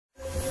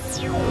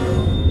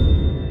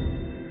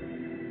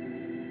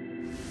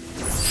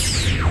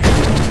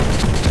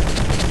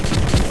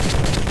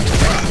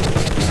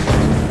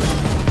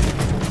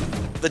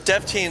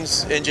dev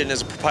team's engine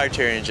is a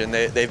proprietary engine.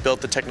 They've built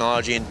the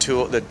technology and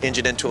the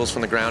engine and tools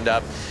from the ground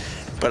up.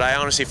 But I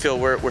honestly feel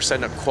we're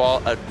setting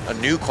a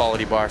new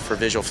quality bar for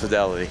visual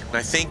fidelity. And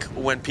I think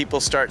when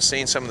people start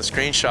seeing some of the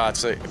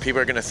screenshots,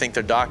 people are going to think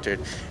they're doctored.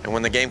 And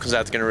when the game comes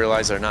out, they're going to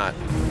realize they're not.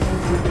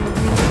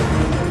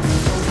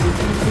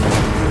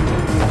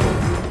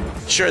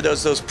 Sure,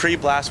 those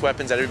pre-blast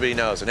weapons that everybody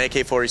knows, an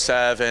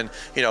AK-47,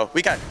 you know,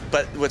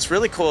 but what's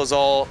really cool is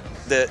all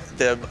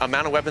the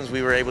amount of weapons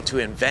we were able to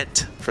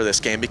invent for this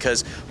game,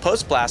 because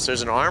post-blast,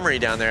 there's an armory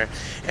down there,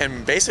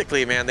 and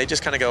basically, man, they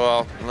just kind of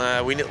go,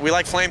 well, we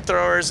like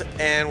flamethrowers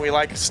and we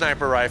like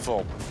sniper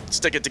rifle,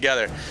 stick it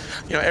together.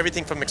 You know,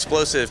 everything from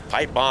explosive,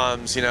 pipe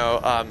bombs, you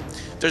know,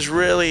 there's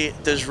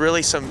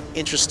really some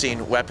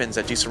interesting weapons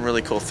that do some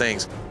really cool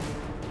things.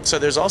 So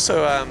there's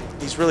also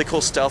these really cool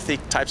stealthy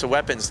types of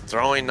weapons,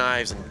 throwing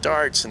knives and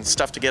darts and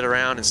stuff to get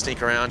around and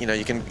sneak around. You know,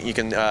 you can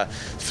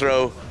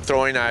throw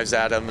throwing knives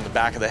at them in the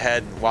back of the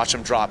head and watch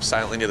them drop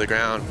silently to the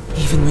ground.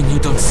 Even when you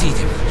don't see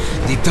them,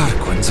 the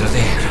dark ones are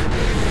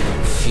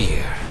there.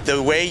 Fear. The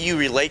way you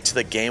relate to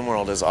the game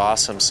world is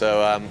awesome.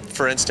 So,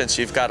 for instance,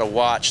 you've got a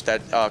watch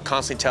that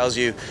constantly tells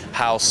you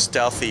how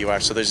stealthy you are.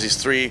 So there's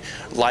these 3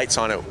 lights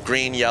on it,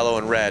 green, yellow,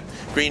 and red.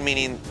 Green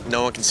meaning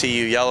no one can see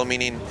you, yellow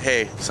meaning,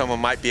 hey, someone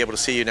might be able to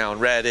see you now, and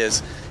red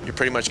is you're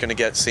pretty much going to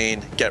get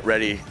seen, get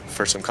ready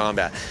for some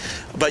combat.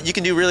 But you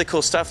can do really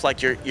cool stuff,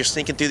 like you're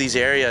sneaking through these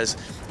areas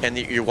and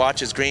your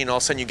watch is green, all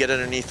of a sudden you get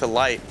underneath the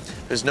light.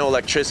 There's no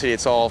electricity,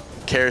 it's all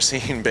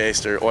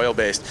kerosene-based or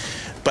oil-based.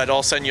 But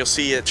all of a sudden you'll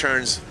see it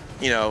turns,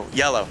 you know,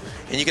 yellow,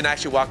 and you can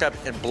actually walk up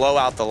and blow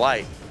out the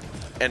light,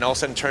 and all of a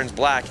sudden it turns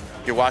black,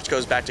 your watch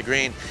goes back to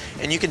green,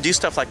 and you can do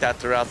stuff like that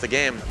throughout the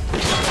game.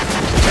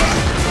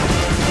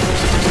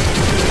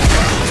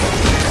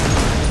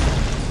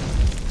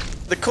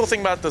 The cool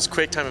thing about those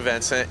QuickTime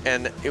events,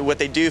 and what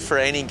they do for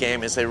any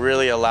game, is they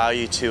really allow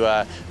you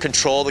to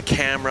control the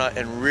camera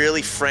and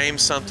really frame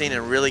something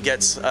and really get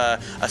a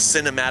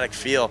cinematic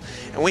feel.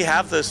 And we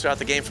have those throughout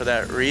the game for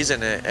that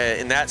reason.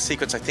 In that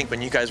sequence, I think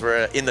when you guys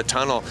were in the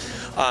tunnel,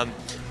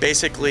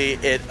 basically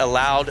it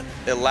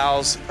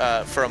allows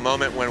for a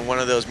moment when one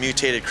of those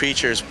mutated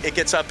creatures, it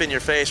gets up in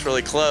your face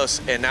really close,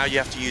 and now you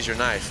have to use your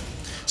knife.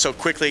 So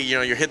quickly, you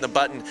know, you're hitting the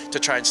button to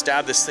try and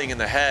stab this thing in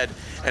the head,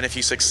 and if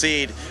you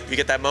succeed, you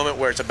get that moment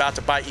where it's about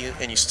to bite you,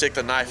 and you stick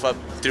the knife up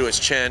through its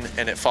chin,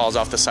 and it falls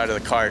off the side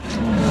of the cart.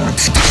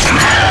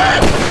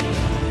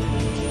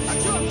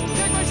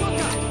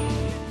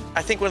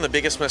 I think one of the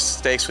biggest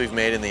mistakes we've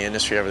made in the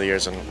industry over the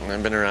years, and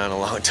I've been around a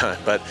long time,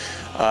 but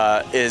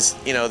is,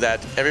 you know,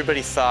 that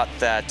everybody thought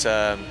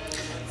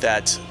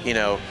that you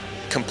know,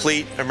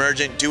 complete,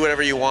 emergent, do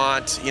whatever you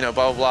want, you know,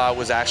 blah, blah, blah,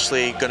 was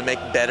actually going to make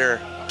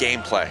better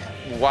gameplay.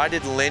 Why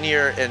did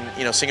linear and,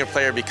 you know, single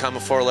player become a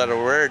 4-letter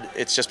word?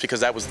 It's just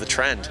because that was the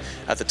trend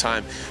at the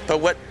time.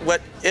 But what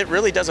it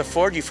really does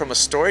afford you from a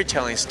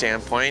storytelling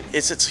standpoint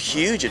is its a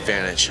huge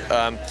advantage.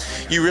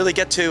 You really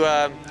get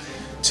to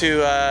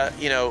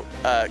you know,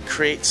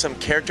 create some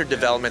character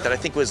development that I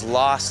think was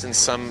lost in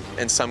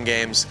some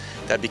games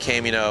that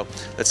became, you know,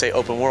 let's say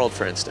open world,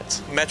 for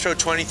instance. Metro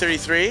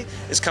 2033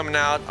 is coming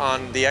out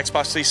on the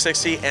Xbox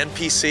 360 and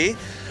PC,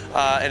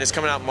 and it's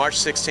coming out March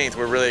 16th.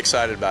 We're really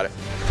excited about it.